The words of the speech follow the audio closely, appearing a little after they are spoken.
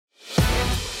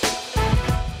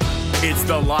It's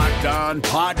the Locked On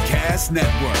Podcast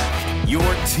Network, your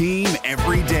team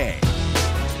every day.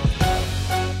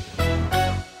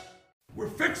 We're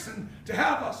fixing to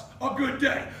have us a good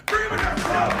day. Bring him in there.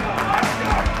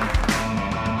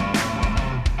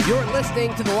 You're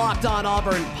listening to the Locked On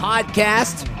Auburn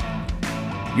podcast,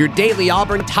 your daily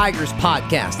Auburn Tigers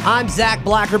podcast. I'm Zach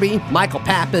Blackerby. Michael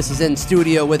Pappas is in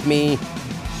studio with me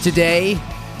today.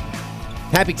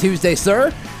 Happy Tuesday,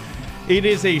 sir. It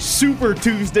is a super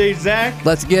Tuesday, Zach.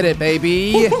 Let's get it,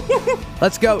 baby.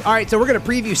 Let's go. All right, so we're going to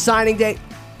preview signing day.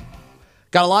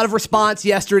 Got a lot of response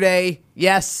yesterday.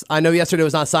 Yes, I know yesterday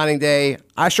was not signing day.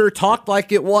 I sure talked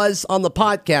like it was on the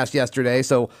podcast yesterday,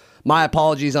 so my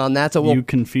apologies on that. So you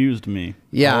confused me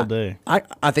all day.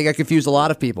 I think I confused a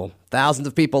lot of people. Thousands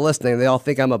of people listening. They all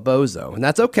think I'm a bozo, and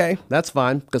that's okay. That's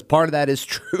fine, because part of that is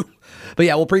true. But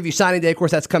yeah, we'll preview signing day. Of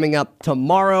course, that's coming up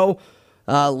tomorrow.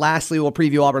 Lastly, we'll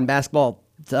preview Auburn basketball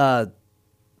tonight.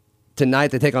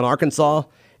 They take on Arkansas.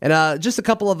 And just a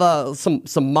couple of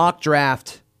some mock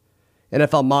draft,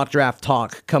 NFL mock draft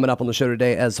talk coming up on the show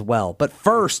today as well. But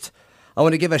first, I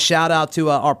want to give a shout out to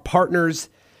our partners,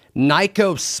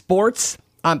 Nyco Sports.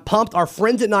 I'm pumped. Our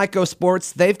friends at Nyco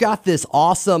Sports, they've got this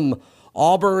awesome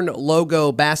Auburn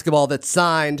logo basketball that's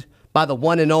signed by the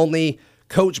one and only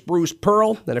Coach Bruce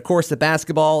Pearl. And of course, the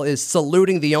basketball is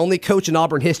saluting the only coach in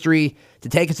Auburn history to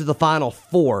take it to the Final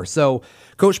Four. So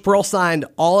Coach Pearl signed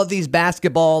all of these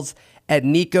basketballs at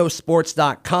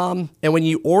NicoSports.com. And when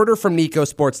you order from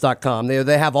NicoSports.com,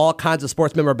 they have all kinds of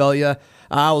sports memorabilia.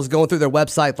 I was going through their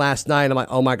website last night. I'm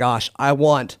like, oh my gosh, I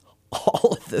want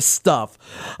all of this stuff.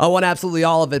 I want absolutely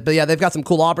all of it. But yeah, they've got some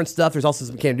cool Auburn stuff. There's also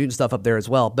some Cam Newton stuff up there as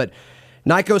well. But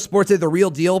Nyco Sports is the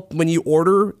real deal. When you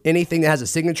order anything that has a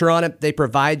signature on it, they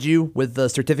provide you with the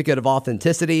certificate of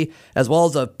authenticity, as well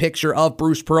as a picture of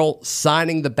Bruce Pearl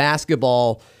signing the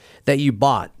basketball that you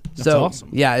bought. That's awesome.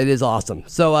 Yeah, it is awesome.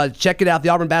 So check it out. The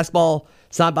Auburn basketball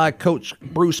signed by Coach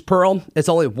Bruce Pearl. It's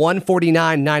only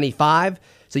 $149.95.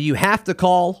 So you have to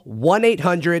call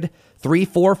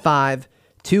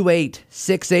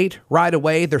 1-800-345-2868 right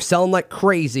away. They're selling like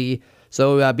crazy.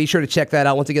 So be sure to check that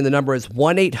out. Once again, the number is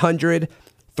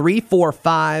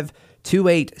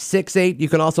 1-800-345-2868. You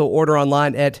can also order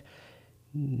online at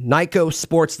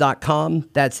NicoSports.com.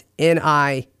 That's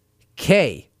NIKCO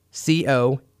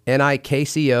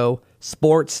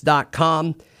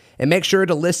Sports.com. And make sure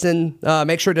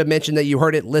to mention that you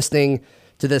heard it listening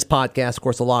to this podcast. Of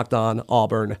course, the Locked On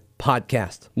Auburn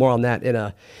podcast. More on that in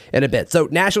a bit. So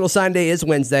National Sign Day is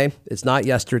Wednesday. It's not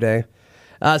yesterday.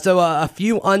 So a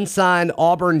few unsigned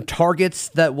Auburn targets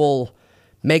that will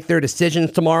make their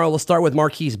decisions tomorrow. We'll start with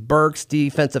Marquise Burks,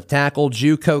 defensive tackle,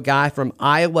 JUCO guy from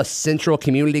Iowa Central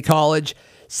Community College,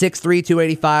 6'3",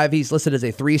 285. He's listed as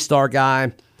a 3-star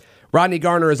guy. Rodney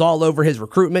Garner is all over his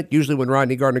recruitment. Usually when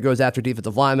Rodney Garner goes after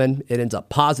defensive linemen, it ends up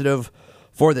positive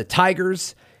for the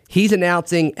Tigers. He's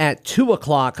announcing at 2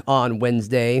 o'clock on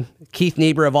Wednesday. Keith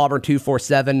Niebuhr of Auburn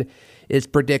 247 is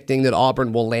predicting that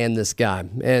Auburn will land this guy.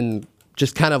 And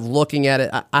just kind of looking at it,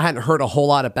 I hadn't heard a whole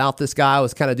lot about this guy. I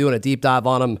was kind of doing a deep dive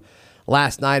on him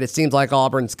last night. It seems like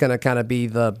Auburn's going to kind of be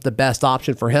the best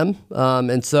option for him.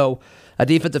 And so a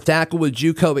defensive tackle with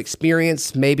JUCO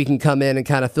experience maybe can come in and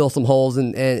kind of fill some holes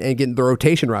and get in the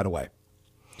rotation right away.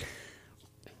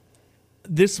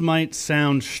 This might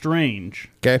sound strange.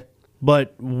 Okay.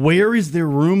 But where is there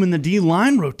room in the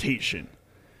D-line rotation?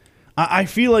 I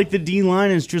feel like the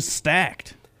D-line is just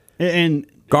stacked. And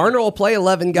Garner will play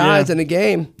 11 guys in a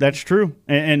game. That's true.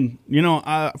 And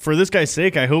for this guy's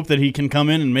sake, I hope that he can come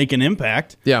in and make an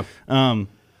impact. Yeah.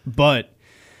 But,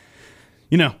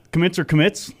 commits are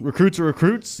commits. Recruits are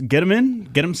recruits. Get them in.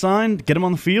 Get them signed. Get them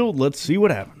on the field. Let's see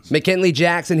what happens. McKinley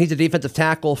Jackson, he's a defensive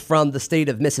tackle from the state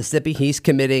of Mississippi. He's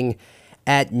committing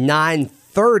at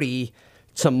 9:30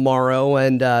 tomorrow.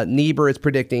 And Niebuhr is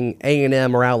predicting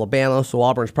A&M or Alabama. So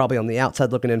Auburn's probably on the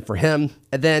outside looking in for him.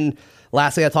 And then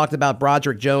lastly, I talked about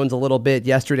Broderick Jones a little bit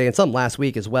yesterday and some last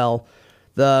week as well.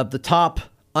 The top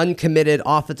uncommitted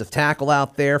offensive tackle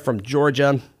out there from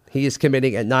Georgia. He is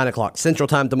committing at 9 o'clock Central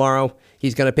Time tomorrow.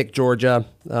 He's going to pick Georgia.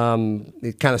 He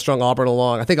kind of strung Auburn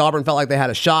along. I think Auburn felt like they had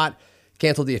a shot,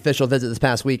 canceled the official visit this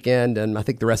past weekend, and I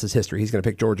think the rest is history. He's going to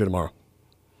pick Georgia tomorrow.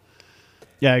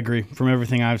 Yeah, I agree. From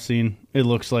everything I've seen, it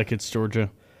looks like it's Georgia.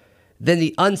 Then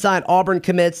the unsigned Auburn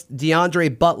commits,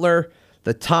 DeAndre Butler,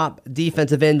 the top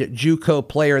defensive end JUCO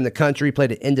player in the country,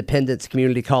 played at Independence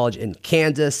Community College in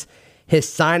Kansas. His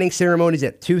signing ceremony is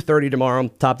at 2:30 tomorrow,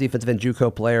 top defensive end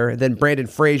JUCO player. And then Brandon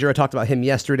Frazier, I talked about him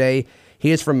yesterday. He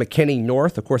is from McKinney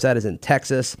North. Of course, that is in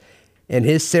Texas. And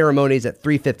his ceremony is at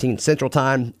 3:15 Central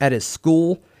Time at his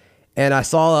school. And I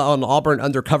saw on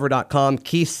AuburnUndercover.com,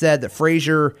 Keith said that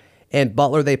Frazier and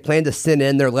Butler, they plan to send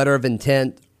in their letter of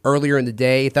intent earlier in the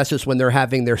day. That's just when they're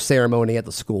having their ceremony at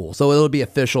the school. So it'll be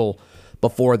official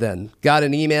before then. Got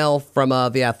an email from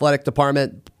the athletic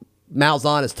department.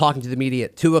 Malzahn is talking to the media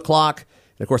at 2 o'clock.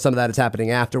 And of course, some of that is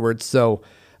happening afterwards. So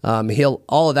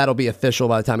all of that will be official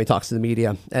by the time he talks to the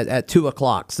media at 2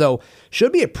 o'clock. So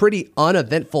should be a pretty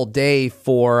uneventful day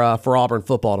for Auburn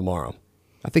football tomorrow.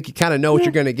 I think you kind of know what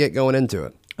you're going to get going into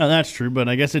it. Oh, that's true, but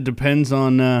I guess it depends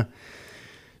on the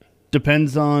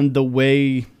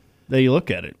way that you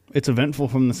look at it. It's eventful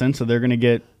from the sense that they're going to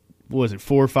get, 4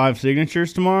 or 5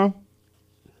 signatures tomorrow?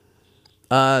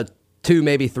 2,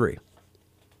 maybe 3.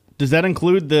 Does that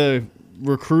include the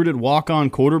recruited walk-on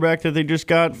quarterback that they just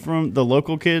got from the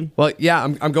local kid? Well, yeah,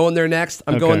 I'm going there next.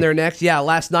 Going there next. Yeah,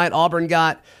 last night Auburn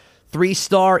got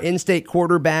 3-star in-state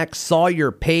quarterback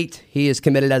Sawyer Pate. He is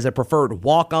committed as a preferred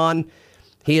walk-on.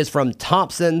 He is from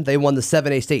Thompson. They won the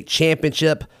 7A state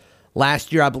championship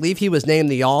last year. I believe he was named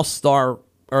the all-star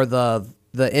or the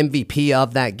MVP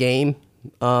of that game,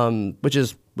 which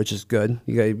is good.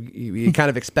 You kind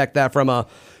of expect that from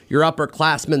your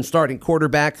upperclassman starting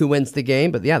quarterback who wins the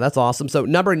game. But, yeah, that's awesome. So,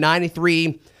 number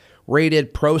 93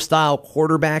 rated pro-style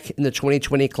quarterback in the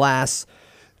 2020 class.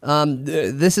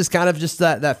 This is kind of just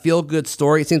that feel-good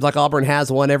story. It seems like Auburn has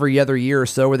one every other year or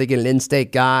so where they get an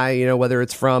in-state guy, whether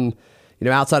it's from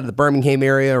outside of the Birmingham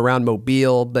area, around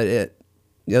Mobile. But it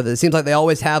seems like they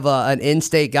always have an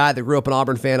in-state guy that grew up an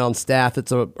Auburn fan on staff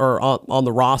or on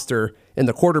the roster in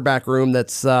the quarterback room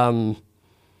that's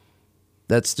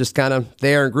just kind of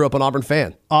there and grew up an Auburn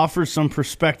fan. Offers some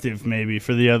perspective maybe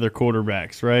for the other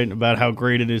quarterbacks, right, about how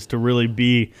great it is to really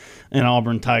be an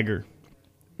Auburn Tiger.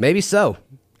 Maybe so.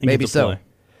 Maybe so. Play.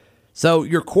 So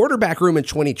your quarterback room in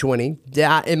 2020,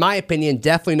 in my opinion,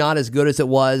 definitely not as good as it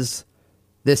was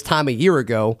this time a year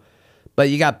ago. But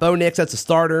you got Bo Nix as a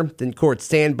starter, then Cord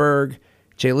Sandberg,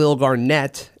 Jaleel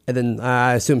Garnett, and then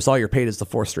I assume Sawyer Pate is the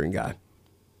 4th-string guy.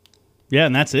 Yeah,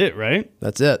 and that's it, right?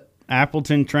 That's it.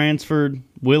 Appleton transferred,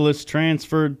 Willis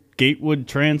transferred, Gatewood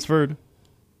transferred.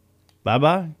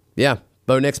 Bye-bye. Yeah,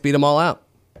 Bo Nix beat them all out.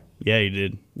 Yeah, he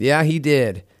did. Yeah, he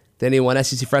did. Then he won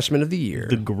SEC Freshman of the Year.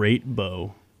 The Great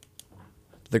Bo.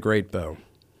 The Great Bo.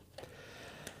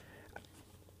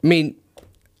 I mean,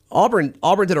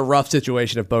 Auburn's in a rough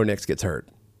situation if Bo Nix gets hurt.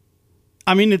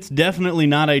 I mean, it's definitely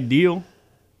not ideal,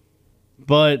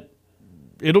 but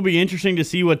it'll be interesting to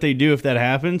see what they do if that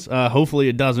happens. Hopefully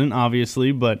it doesn't,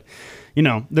 obviously, but,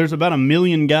 there's about 1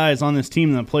 million guys on this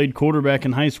team that played quarterback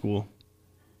in high school.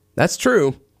 That's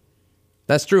true.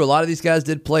 That's true. A lot of these guys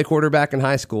did play quarterback in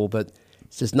high school, but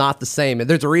it's just not the same. And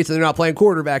there's a reason they're not playing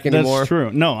quarterback anymore. That's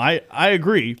true. No, I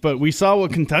agree. But we saw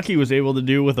what Kentucky was able to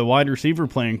do with a wide receiver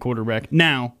playing quarterback.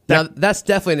 Now that's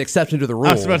definitely an exception to the rule.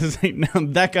 I was about to say, now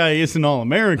that guy isn't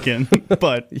All-American,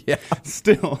 but yeah,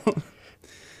 still.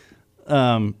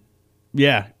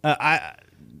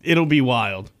 It'll be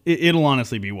wild. It'll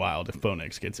honestly be wild if Bo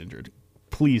Nix gets injured.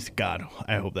 Please, God,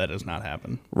 I hope that does not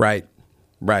happen. Right.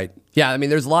 Yeah, I mean,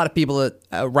 there's a lot of people that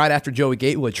right after Joey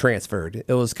Gatewood transferred,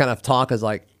 it was kind of talk as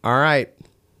like, all right.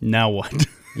 Now what?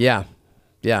 Yeah.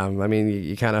 I mean,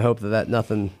 you kind of hope that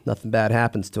nothing bad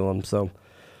happens to him. So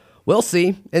we'll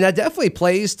see. And that definitely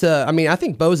plays to, I mean, I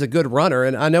think Bo's a good runner,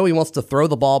 and I know he wants to throw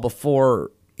the ball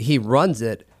before he runs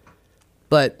it.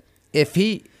 But if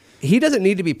he doesn't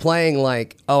need to be playing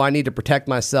like, I need to protect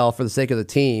myself for the sake of the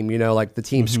team, like the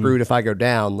team's screwed if I go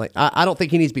down. Like I don't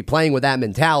think he needs to be playing with that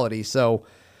mentality. So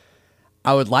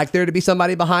I would like there to be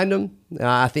somebody behind him.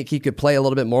 I think he could play a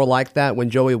little bit more like that when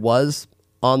Joey was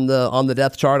on the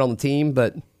depth chart on the team,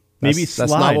 but that's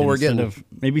not what we're getting.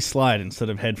 Maybe slide instead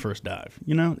of head first dive.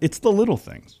 It's the little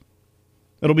things.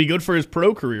 It'll be good for his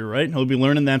pro career, right? He'll be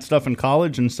learning that stuff in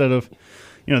college instead of,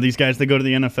 these guys that go to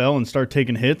the NFL and start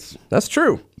taking hits. That's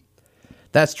true.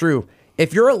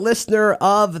 If you're a listener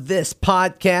of this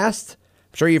podcast, I'm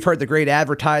sure you've heard the great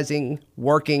advertising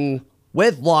working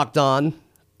with Locked On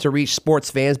to reach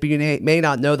sports fans, but you may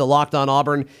not know that Locked On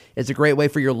Auburn is a great way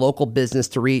for your local business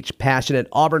to reach passionate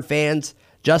Auburn fans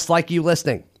just like you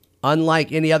listening.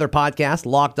 Unlike any other podcast,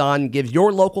 Locked On gives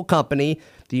your local company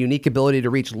the unique ability to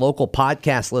reach local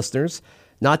podcast listeners.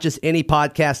 Not just any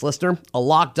podcast listener, a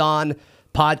Locked On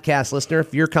podcast listener.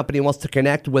 If your company wants to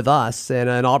connect with us and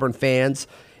Auburn fans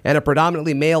and a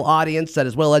predominantly male audience that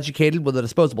is well educated with a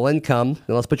disposable income,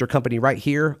 then let's put your company right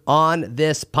here on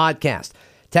this podcast.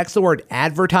 Text the word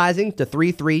advertising to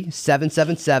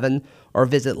 33777 or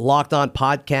visit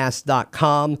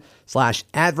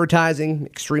lockedonpodcast.com/advertising.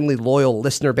 Extremely loyal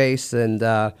listener base. And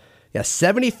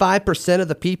 75% of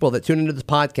the people that tune into this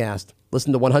podcast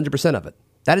listen to 100% of it.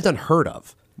 That is unheard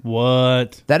of.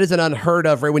 What? That is an unheard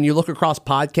of, right? When you look across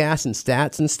podcasts and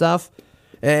stats and stuff,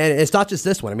 and it's not just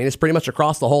this one. I mean, it's pretty much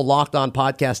across the whole Locked On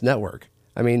Podcast Network.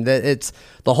 I mean, it's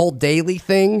the whole daily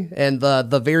thing and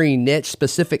the very niche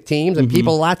specific teams and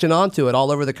people latching onto it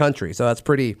all over the country. So that's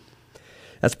pretty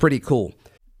cool.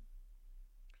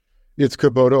 It's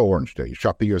Kubota Orange Day.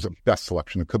 Shop the year's best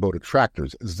selection of Kubota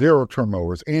tractors, zero-turn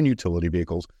mowers, and utility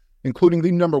vehicles, including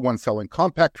the #1 selling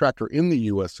compact tractor in the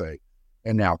USA.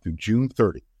 And now through June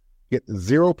 30, get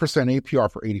 0%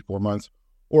 APR for 84 months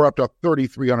or up to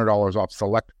 $3,300 off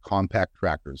select compact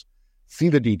tractors. See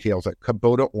the details at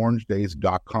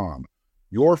KubotaOrangeDays.com.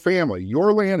 Your family,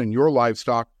 your land, and your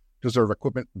livestock deserve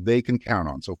equipment they can count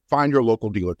on. So find your local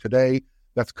dealer today.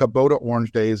 That's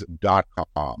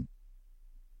KubotaOrangeDays.com.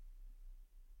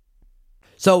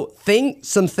 So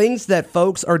some things that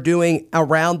folks are doing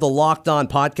around the Locked On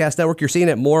Podcast Network, you're seeing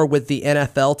it more with the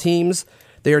NFL teams.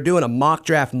 They are doing a mock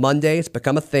draft Monday. It's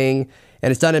become a thing,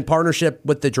 and it's done in partnership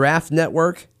with the Draft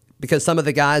Network because some of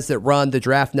the guys that run the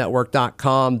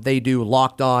draftnetwork.com, they do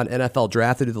Locked On NFL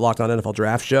Draft. They do the Locked On NFL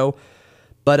Draft show.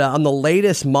 But on the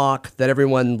latest mock that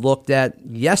everyone looked at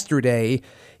yesterday,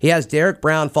 he has Derek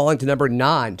Brown falling to number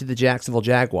 9 to the Jacksonville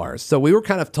Jaguars. So we were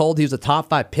kind of told he was a top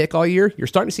 5 pick all year. You're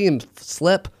starting to see him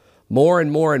slip more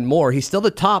and more and more. He's still the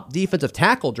top defensive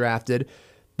tackle drafted,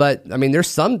 but I mean, there's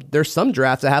some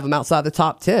drafts that have him outside the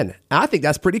top 10. I think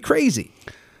that's pretty crazy.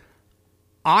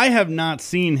 I have not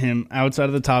seen him outside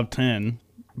of the top 10,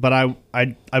 but I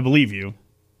believe you.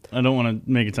 I don't want to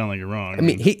make it sound like you're wrong. I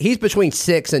mean, he's between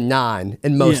 6 and 9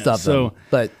 in most of them,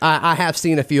 but I have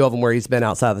seen a few of them where he's been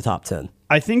outside the top 10.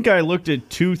 I think I looked at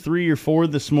 2, 3, or 4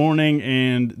 this morning,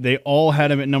 and they all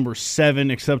had him at number 7,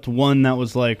 except one that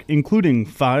was like including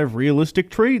 5 realistic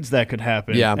trades that could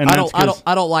happen. Yeah, and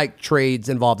I don't like trades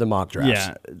involved in mock drafts.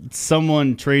 Yeah,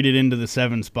 someone traded into the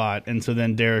 7 spot, and so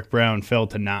then Derek Brown fell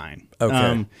to 9.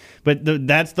 Okay, but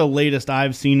that's the latest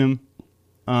I've seen him.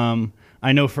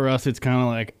 I know for us, it's kind of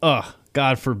like,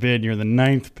 God forbid you're the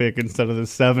 9th pick instead of the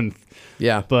 7th.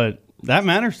 Yeah, but that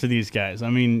matters to these guys. I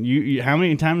mean, you how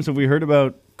many times have we heard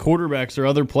about quarterbacks or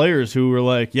other players who were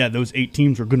like, yeah, those 8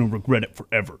 teams are going to regret it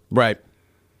forever. Right.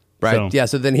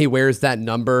 So then he wears that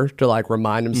number to like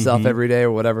remind himself every day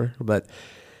or whatever. But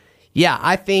yeah,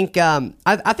 I think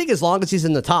I think as long as he's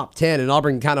in the top 10 and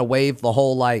Auburn kind of wave the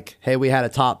whole like, hey, we had a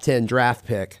top 10 draft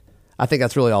pick, I think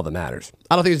that's really all that matters.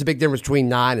 I don't think there's a big difference between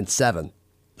 9 and 7.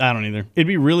 I don't either. It'd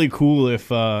be really cool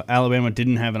if Alabama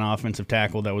didn't have an offensive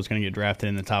tackle that was going to get drafted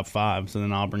in the top 5, so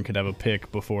then Auburn could have a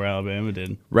pick before Alabama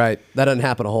did. Right. That doesn't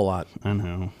happen a whole lot. I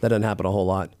know. That doesn't happen a whole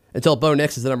lot. Until Bo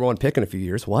Nix is the number 1 pick in a few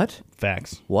years. What?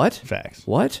 Facts. What? Facts.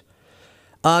 What?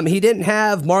 He didn't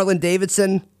have Marlon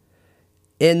Davidson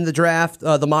in the draft,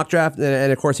 the mock draft,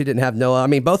 and of course he didn't have Noah. I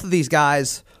mean, both of these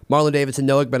guys, Marlon Davidson,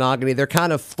 Noah Benogany, they're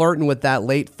kind of flirting with that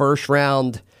late first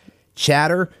round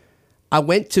chatter. I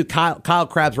went to Kyle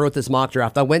Krabs wrote this mock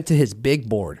draft. I went to his big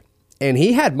board, and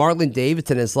he had Marlon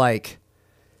Davidson as like,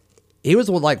 he was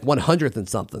like 100th and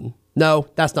something. No,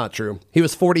 that's not true. He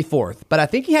was 44th, but I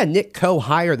think he had Nick Coe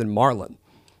higher than Marlon,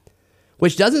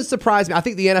 which doesn't surprise me. I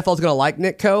think the NFL is going to like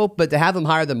Nick Coe, but to have him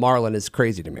higher than Marlon is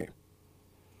crazy to me.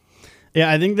 Yeah,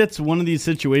 I think that's one of these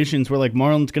situations where like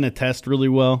Marlon's going to test really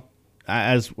well,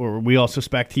 or we all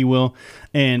suspect he will,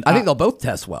 and I think they'll both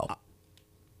test well.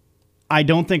 I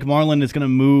don't think Marlon is going to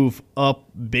move up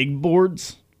big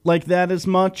boards like that as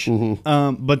much.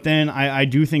 But then I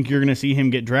do think you're going to see him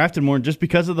get drafted more just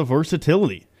because of the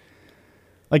versatility.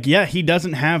 Like, yeah, he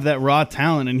doesn't have that raw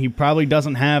talent, and he probably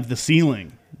doesn't have the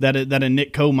ceiling that a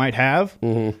Nick Coe might have.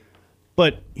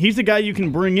 But he's a guy you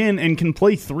can bring in and can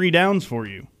play 3 downs for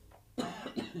you.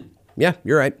 Yeah,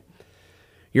 you're right.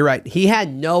 You're right. He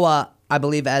had Noah, I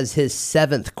believe, as his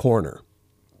 7th corner.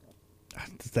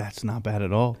 That's not bad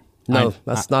at all. No,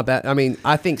 that's not bad. I mean,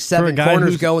 I think 7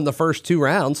 corners go in the first 2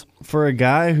 rounds. For a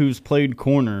guy who's played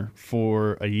corner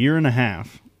for a year and a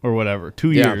half or whatever,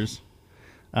 2 years,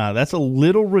 that's a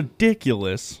little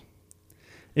ridiculous,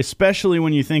 especially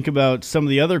when you think about some of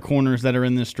the other corners that are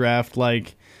in this draft,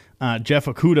 like Jeff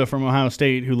Okudah from Ohio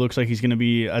State, who looks like he's going to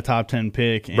be a top 10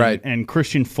 pick, and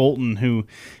Christian Fulton, who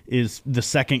is the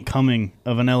second coming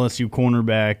of an LSU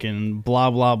cornerback, and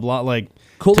blah, blah, blah. Like,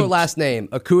 cooler last name,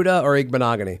 Okudah or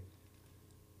Igbenogany?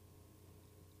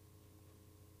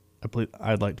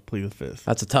 I'd like to plead the 5th.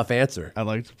 That's a tough answer. I'd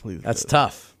like to plead the 5th. That's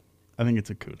tough. I think it's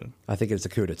Okudah. I think it's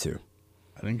Okudah, too.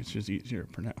 I think it's just easier to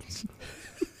pronounce.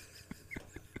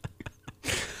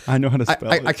 I know how to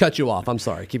spell it. I cut you off. I'm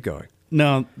sorry. Keep going.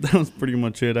 No, that was pretty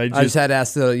much it. I just had to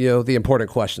ask the important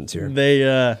questions here.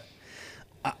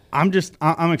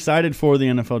 I'm excited for the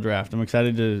NFL draft. I'm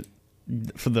excited to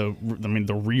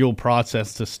the real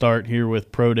process to start here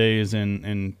with pro days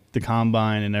and the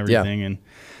combine and everything. Yeah. And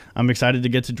I'm excited to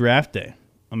get to draft day.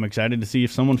 I'm excited to see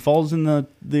if someone falls in the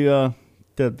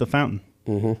fountain.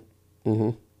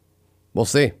 We'll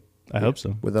see. I hope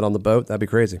so. With it on the boat, that'd be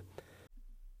crazy.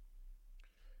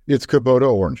 It's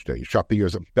Kubota Orange Day. Shop the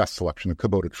year's best selection of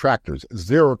Kubota tractors,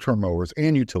 zero-turn mowers,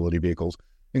 and utility vehicles,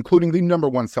 including the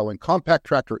 #1 selling compact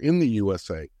tractor in the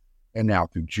USA. And now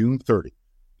through June 30,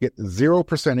 get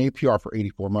 0% APR for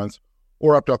 84 months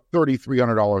or up to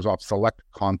 $3,300 off select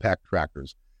compact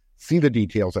tractors. See the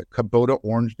details at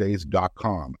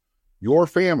KubotaOrangeDays.com. Your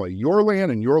family, your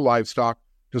land, and your livestock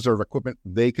deserve equipment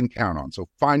they can count on. So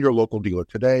find your local dealer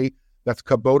today. That's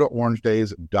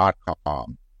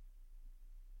KubotaOrangeDays.com.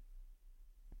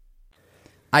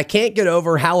 I can't get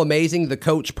over how amazing the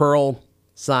Coach Pearl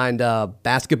signed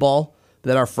basketball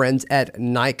that our friends at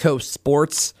Nyco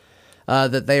Sports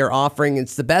that they are offering.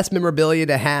 It's the best memorabilia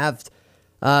to have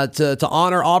to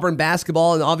honor Auburn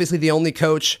basketball, and obviously the only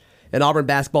coach in Auburn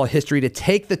basketball history to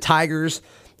take the Tigers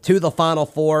to the Final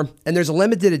Four. And there's a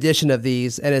limited edition of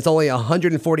these, and it's only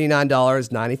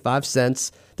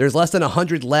 $149.95. There's less than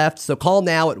 100 left, so call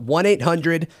now at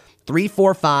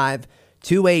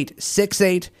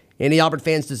 1-800-345-2868. Any Auburn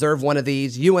fans deserve one of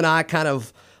these. You and I kind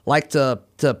of like to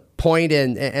point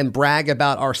and brag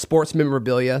about our sports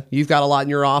memorabilia. You've got a lot in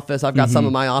your office. I've got some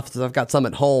in my office. I've got some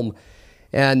at home.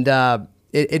 And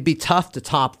it'd be tough to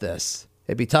top this.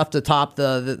 It'd be tough to top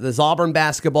this Auburn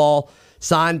basketball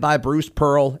signed by Bruce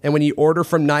Pearl. And when you order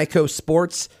from Nyco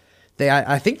Sports,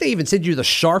 I think they even send you the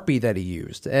Sharpie that he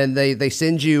used. And they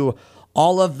send you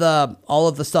all of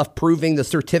the stuff proving the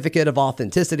certificate of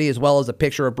authenticity, as well as a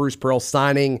picture of Bruce Pearl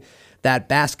signing that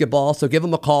basketball. So give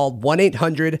them a call,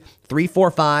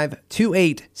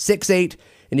 1-800-345-2868.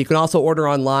 And you can also order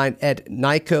online at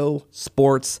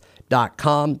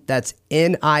NycoSports.com. That's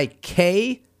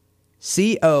NIKCO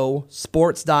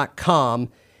Sports.com.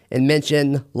 And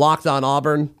mention Locked On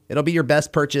Auburn. It'll be your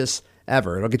best purchase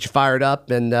ever. It'll get you fired up.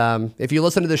 And if you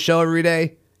listen to the show every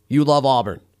day, you love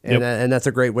Auburn. And, and that's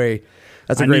a great way.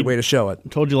 That's a great way to show it. I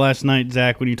told you last night,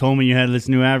 Zach, when you told me you had this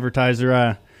new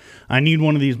advertiser, I need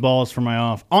one of these balls for my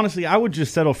off. Honestly, I would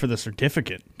just settle for the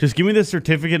certificate. Just give me the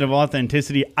certificate of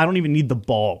authenticity. I don't even need the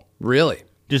ball. Really?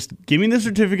 Just give me the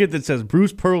certificate that says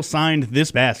Bruce Pearl signed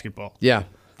this basketball. Yeah,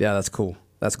 that's cool.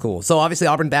 That's cool. So obviously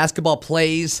Auburn basketball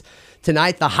plays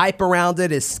tonight. The hype around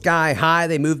it is sky high.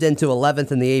 They moved into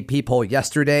 11th in the AP poll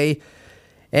yesterday.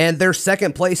 And they're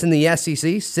second place in the SEC,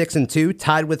 6-2,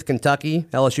 tied with Kentucky.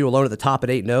 LSU alone at the top at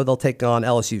 8-0. They'll take on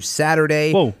LSU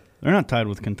Saturday. Whoa, they're not tied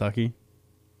with Kentucky.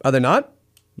 Are they not?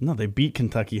 No, they beat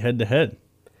Kentucky head-to-head.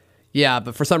 Yeah,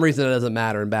 but for some reason it doesn't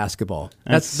matter in basketball.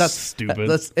 That's stupid.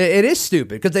 It is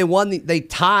stupid because they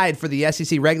tied for the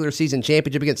SEC regular season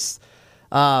championship against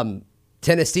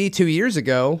Tennessee 2 years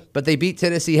ago, but they beat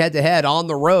Tennessee head-to-head on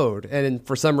the road, and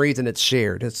for some reason it's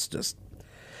shared. It's just...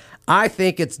 I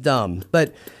think it's dumb.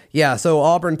 But, yeah, so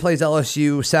Auburn plays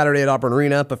LSU Saturday at Auburn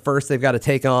Arena, but first they've got to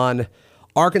take on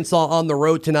Arkansas on the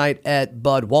road tonight at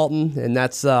Bud Walton, and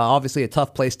that's obviously a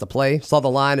tough place to play. Saw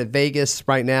the line at Vegas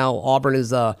right now. Auburn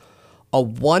is a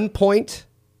 1-point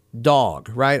dog,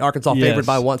 right? Arkansas favored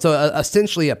by 1. So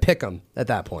essentially a pick 'em at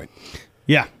that point.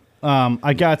 Yeah.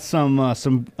 I got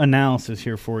some analysis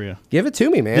here for you. Give it to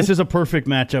me, man. This is a perfect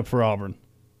matchup for Auburn.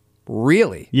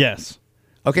 Really? Yes.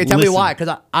 Okay, tell me why,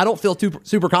 because I don't feel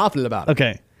super confident about it.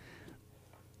 Okay.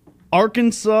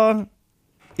 Arkansas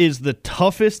is the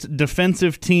toughest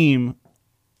defensive team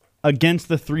against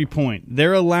the three-point.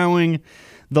 They're allowing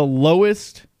the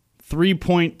lowest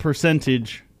three-point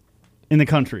percentage in the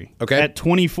country at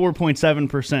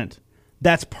 24.7%.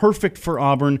 That's perfect for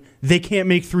Auburn. They can't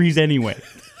make threes anyway.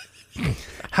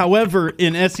 However,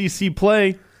 in SEC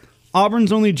play,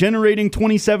 Auburn's only generating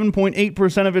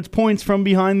 27.8% of its points from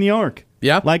behind the arc.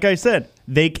 Yeah. Like I said,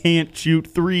 they can't shoot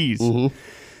threes. They'll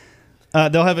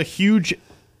have a huge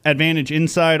advantage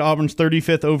inside. Auburn's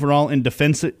 35th overall in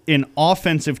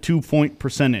offensive 2-point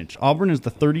percentage. Auburn is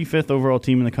the 35th overall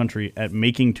team in the country at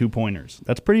making 2-pointers.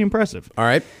 That's pretty impressive. All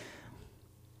right.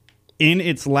 In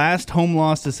its last home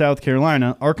loss to South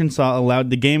Carolina, Arkansas allowed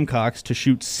the Gamecocks to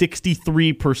shoot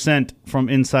 63% from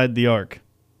inside the arc.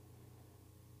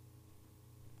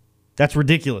 That's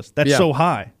ridiculous. That's so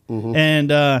high.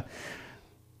 And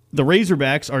the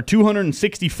Razorbacks are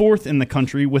 264th in the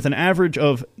country with an average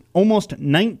of almost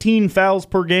 19 fouls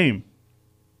per game.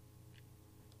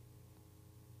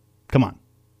 Come on.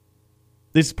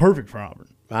 This is perfect for Auburn.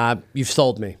 You've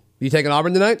sold me. You taking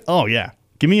Auburn tonight? Oh, yeah.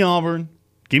 Give me Auburn.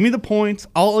 Give me the points.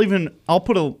 I'll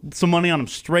put some money on them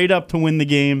straight up to win the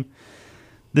game.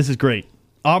 This is great.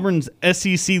 Auburn's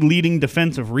SEC leading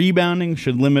defensive rebounding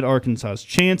should limit Arkansas's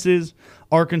chances.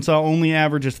 Arkansas only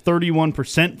averages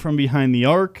 31% from behind the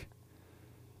arc.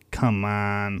 Come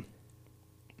on.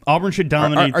 Auburn should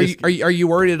dominate this game. Are you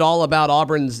worried at all about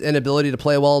Auburn's inability to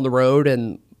play well on the road,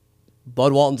 and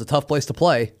Bud Walton's a tough place to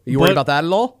play? Are you worried about that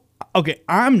at all? Okay,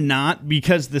 I'm not,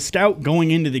 because the stout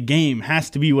going into the game has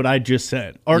to be what I just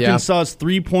said. Arkansas's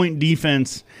three-point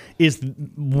defense is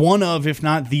one of, if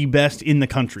not the best in the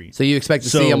country. So you expect to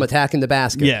see them attacking the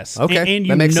basket? Yes. Okay, and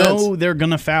you know they're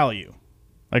going to foul you.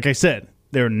 Like I said,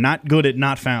 they're not good at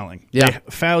not fouling. Yeah. They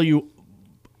foul you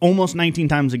almost 19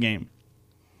 times a game.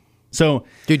 So,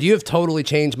 dude, you have totally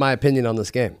changed my opinion on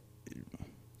this game.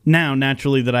 Now,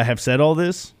 naturally, that I have said all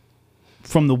this,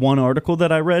 from the one article that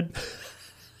I read,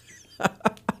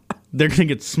 they're going to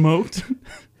get smoked.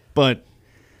 But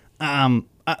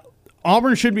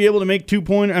Auburn should be able to make 2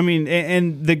 points. I mean,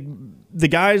 and the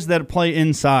guys that play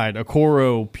inside,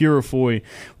 Okoro, Purifoy,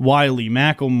 Wiley,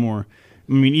 McElmore,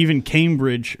 I mean, even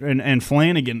Cambridge and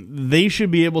Flanagan, they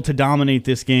should be able to dominate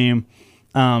this game.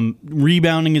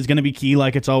 Rebounding is going to be key,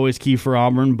 like it's always key for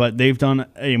Auburn, but they've done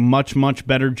a much, much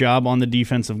better job on the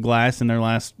defensive glass in their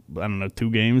last,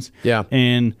 2 games. Yeah.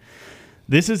 And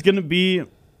this is going to be,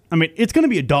 it's going to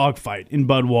be a dogfight in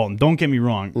Bud Walton. Don't get me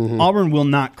wrong. Mm-hmm. Auburn will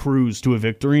not cruise to a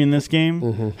victory in this game.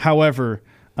 Mm-hmm. However,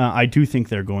 I do think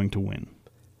they're going to win.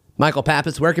 Michael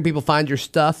Pappas, where can people find your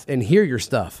stuff and hear your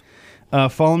stuff?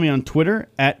 Follow me on Twitter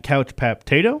at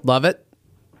CouchPapTato. Love it.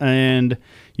 And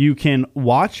you can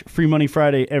watch Free Money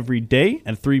Friday every day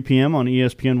at 3 p.m. on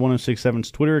ESPN 1067's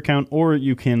Twitter account, or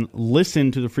you can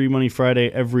listen to the Free Money Friday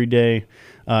every day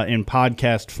in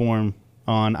podcast form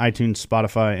on iTunes,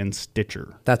 Spotify, and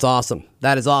Stitcher. That's awesome.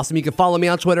 That is awesome. You can follow me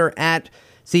on Twitter at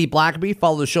C. Blackerby.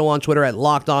 Follow the show on Twitter at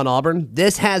Locked On Auburn.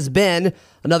 This has been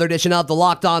another edition of the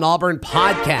Locked On Auburn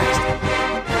podcast.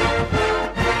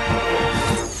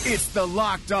 It's the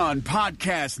Locked On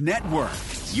Podcast Network,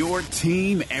 your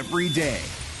team every day.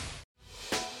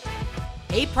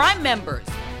 Hey, Prime members,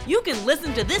 you can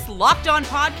listen to this Locked On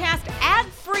podcast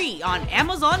ad-free on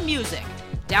Amazon Music.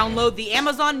 Download the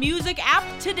Amazon Music app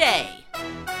today.